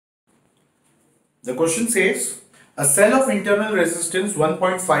The question says a cell of internal resistance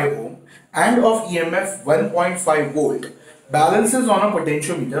 1.5 ohm and of EMF 1.5 volt balances on a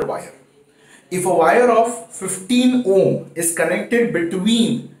potentiometer wire. If a wire of 15 ohm is connected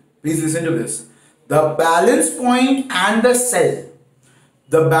between, please listen to this, the balance point and the cell,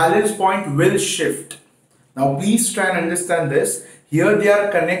 the balance point will shift. Now please try and understand this. Here they are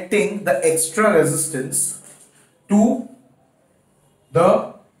connecting the extra resistance to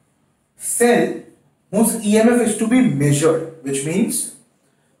the cell whose EMF is to be measured, which means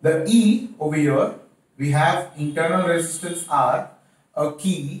the E over here, we have internal resistance R, a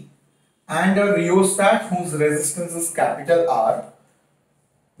key, and a rheostat whose resistance is capital R.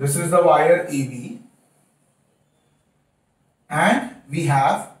 This is the wire AB, and we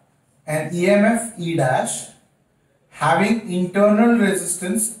have an EMF E dash having internal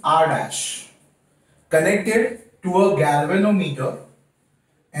resistance R dash connected to a galvanometer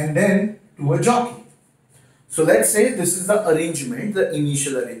and then to a jockey. So let's say this is the arrangement, the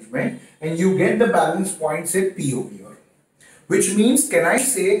initial arrangement, and you get the balance point, say P over here. Which means, can I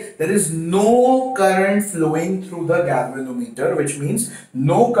say there is no current flowing through the galvanometer, which means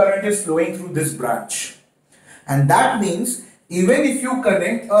no current is flowing through this branch. And that means even if you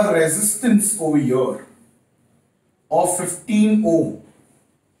connect a resistance over here of 15 ohm,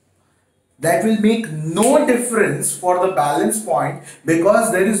 that will make no difference for the balance point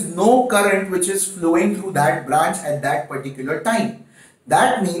because there is no current which is flowing through that branch at that particular time.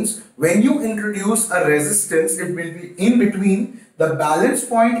 That means when you introduce a resistance, it will be in between the balance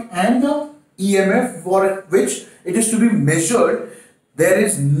point and the EMF for which it is to be measured. There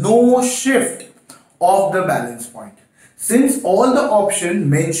is no shift of the balance point. Since all the options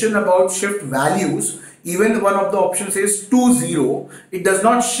mention about shift values, even one of the options says to 0, it does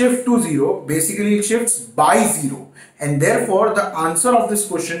not shift to 0, basically it shifts by 0, and therefore the answer of this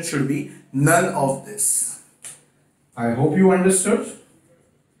question should be none of this. I hope you understood.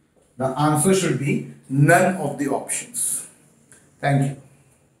 The answer should be none of the options. Thank you.